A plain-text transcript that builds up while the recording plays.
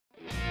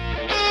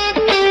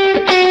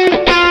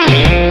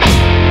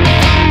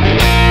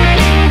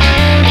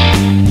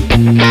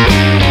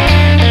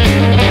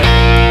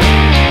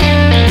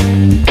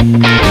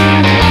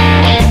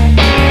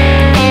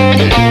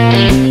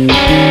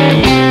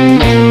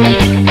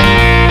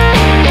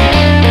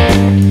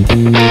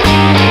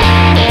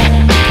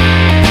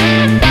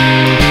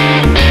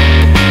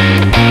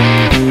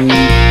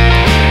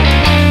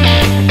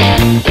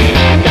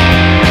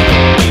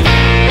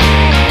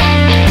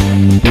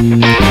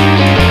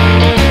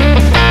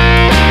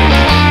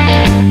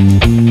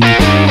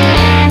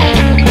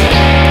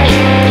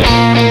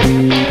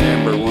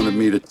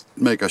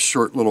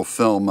short little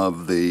film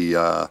of the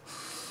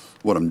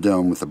what I'm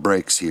doing with the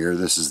brakes here.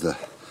 This is the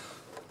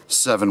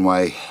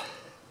 7-way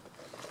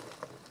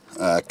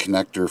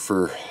connector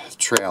for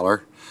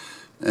trailer,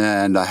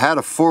 and I had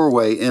a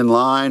 4-way in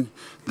line.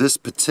 This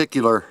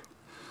particular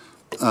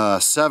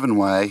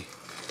 7-way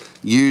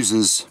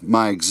uses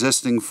my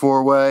existing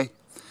 4-way.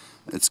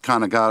 It's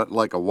kind of got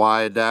like a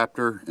Y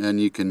adapter, and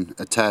you can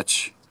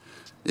attach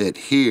it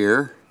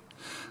here,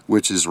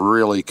 which is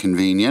really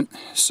convenient.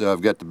 So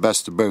I've got the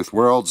best of both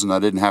worlds, and I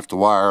didn't have to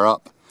wire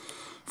up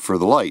for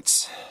the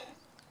lights.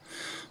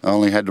 I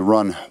only had to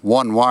run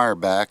one wire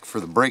back for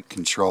the brake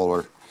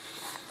controller,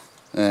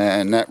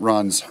 and that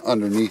runs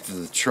underneath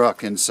of the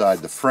truck inside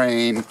the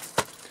frame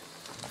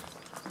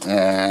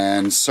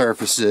and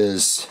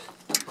surfaces.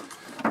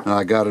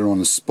 I got it on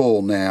the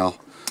spool now,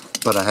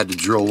 but I had to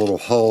drill a little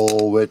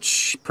hole,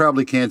 which you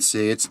probably can't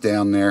see. It's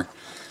down there,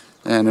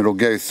 and it'll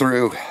go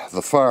through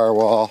the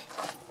firewall.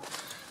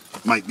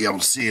 Might be able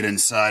to see it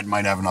inside,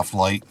 might have enough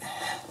light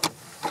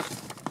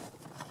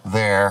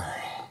there.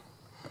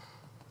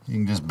 You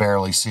can just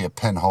barely see a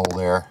pinhole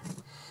there.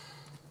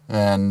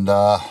 And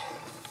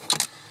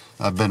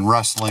I've been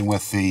wrestling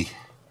with the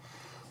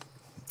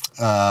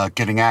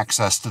getting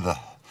access to the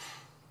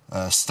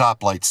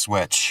stoplight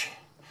switch,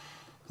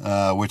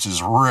 which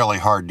is really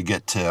hard to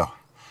get to.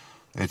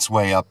 It's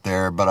way up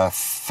there, but I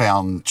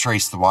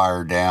traced the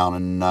wire down,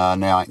 and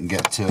now I can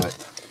get to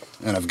it.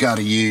 And I've got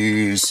to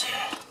use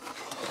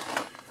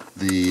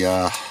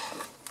the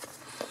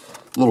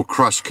little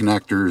crush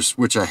connectors,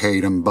 which I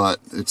hate them, but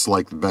it's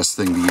like the best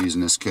thing to use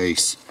in this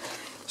case.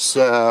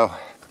 So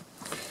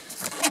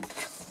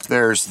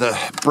there's the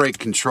brake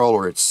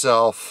controller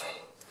itself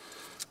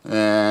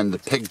and the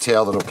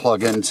pigtail that'll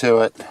plug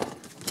into it,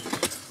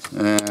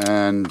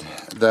 and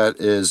that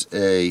is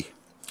a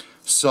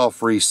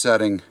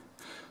self-resetting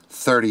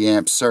 30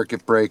 amp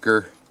circuit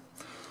breaker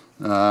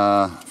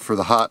for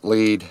the hot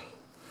lead.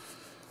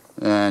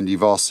 And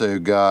you've also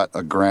got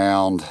a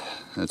ground,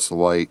 that's the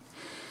white,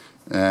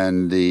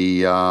 and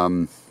the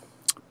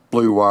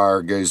blue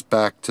wire goes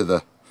back to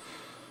the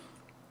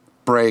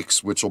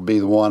brakes, which will be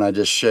the one I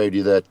just showed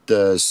you that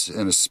does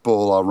in a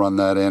spool. I'll run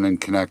that in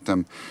and connect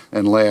them,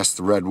 and last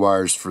the red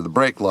wires for the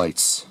brake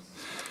lights.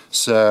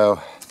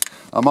 So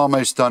I'm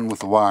almost done with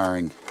the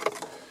wiring,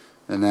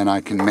 and then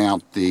I can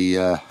mount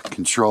the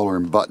controller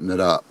and button it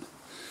up.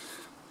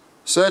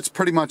 So that's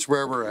pretty much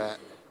where we're at.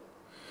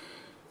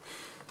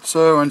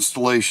 So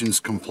installation's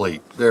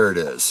complete. There it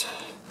is.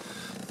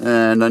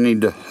 And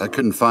I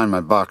couldn't find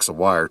my box of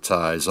wire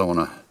ties. I want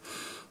to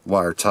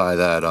wire tie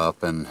that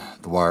up, and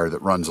the wire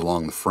that runs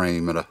along the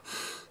frame at a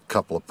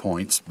couple of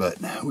points, but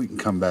we can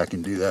come back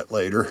and do that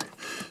later.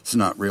 It's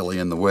not really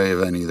in the way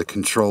of any of the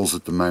controls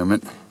at the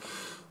moment,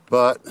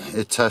 but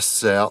it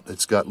tests out.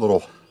 It's got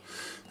little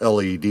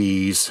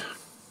LEDs,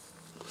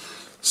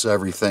 so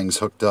everything's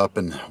hooked up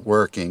and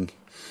working.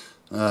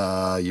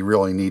 You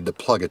really need to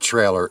plug a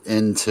trailer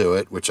into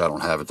it, which I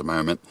don't have at the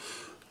moment,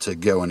 to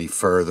go any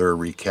further,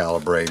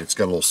 recalibrate. It's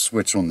got a little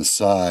switch on the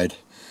side,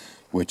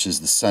 which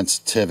is the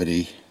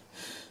sensitivity.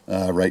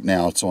 Right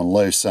now it's on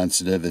low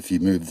sensitive. If you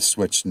move the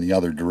switch in the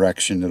other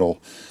direction, it'll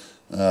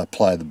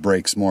apply the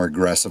brakes more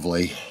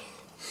aggressively.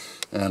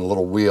 And a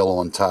little wheel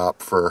on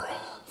top for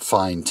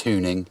fine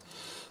tuning.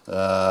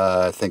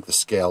 I think the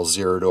scale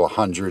 0 to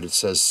 100, it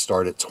says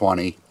start at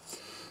 20.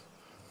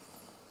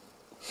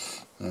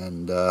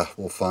 And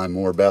we'll find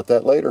more about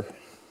that later.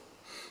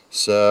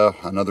 So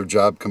another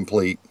job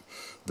complete.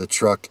 The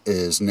truck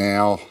is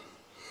now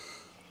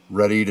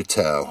ready to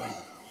tow.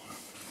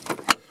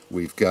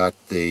 We've got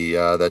the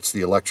that's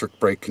the electric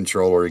brake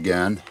controller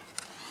again,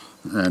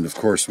 and of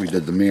course we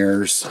did the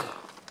mirrors,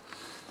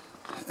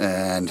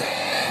 and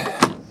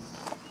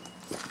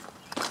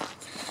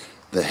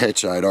the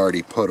hitch I'd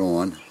already put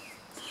on.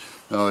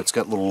 Oh, it's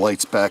got little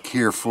lights back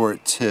here for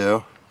it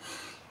too.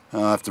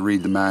 I'll have to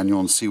read the manual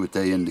and see what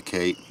they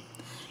indicate.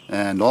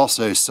 And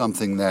also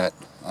something that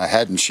I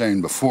hadn't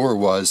shown before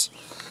was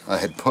I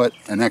had put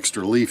an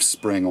extra leaf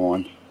spring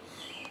on.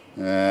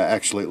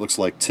 Actually it looks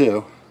like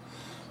 2,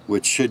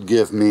 which should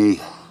give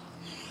me,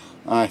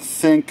 I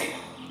think,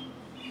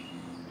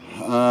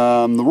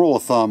 the rule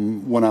of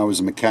thumb when I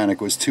was a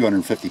mechanic was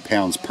 250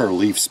 pounds per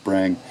leaf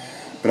spring,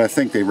 but I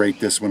think they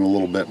rate this one a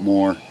little bit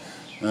more.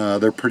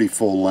 They're pretty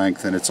full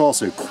length, and it's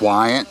also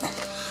quiet,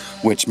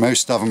 which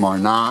most of them are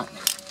not.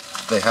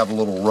 They have a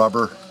little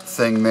rubber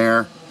thing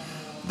there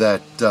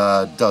that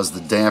does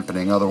the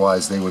dampening,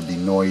 otherwise they would be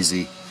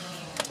noisy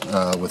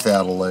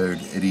without a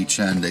load at each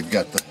end. They've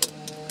got the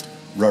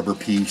rubber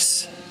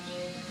piece.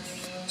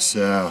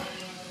 So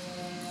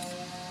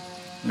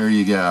there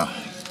you go.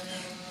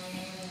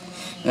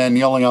 And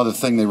the only other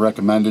thing they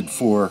recommended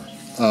for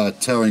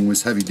towing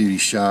was heavy duty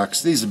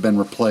shocks. These have been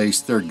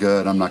replaced. They're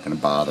good. I'm not going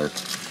to bother.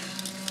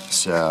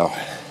 So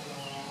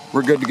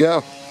we're good to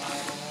go.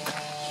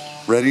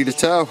 Ready to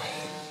tow.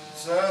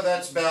 So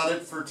that's about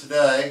it for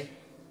today.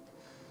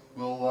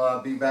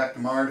 We'll be back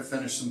tomorrow to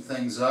finish some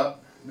things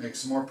up, make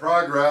some more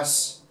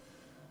progress.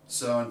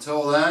 So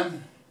until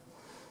then,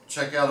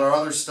 check out our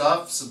other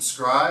stuff.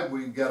 Subscribe.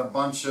 We've got a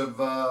bunch of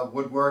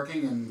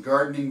woodworking and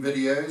gardening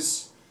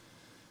videos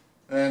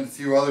and a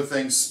few other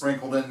things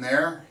sprinkled in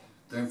there.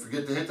 Don't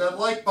forget to hit that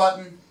like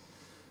button.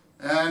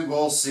 And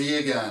we'll see you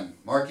again.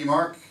 Marky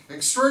Mark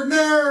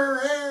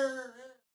Extraordinaire!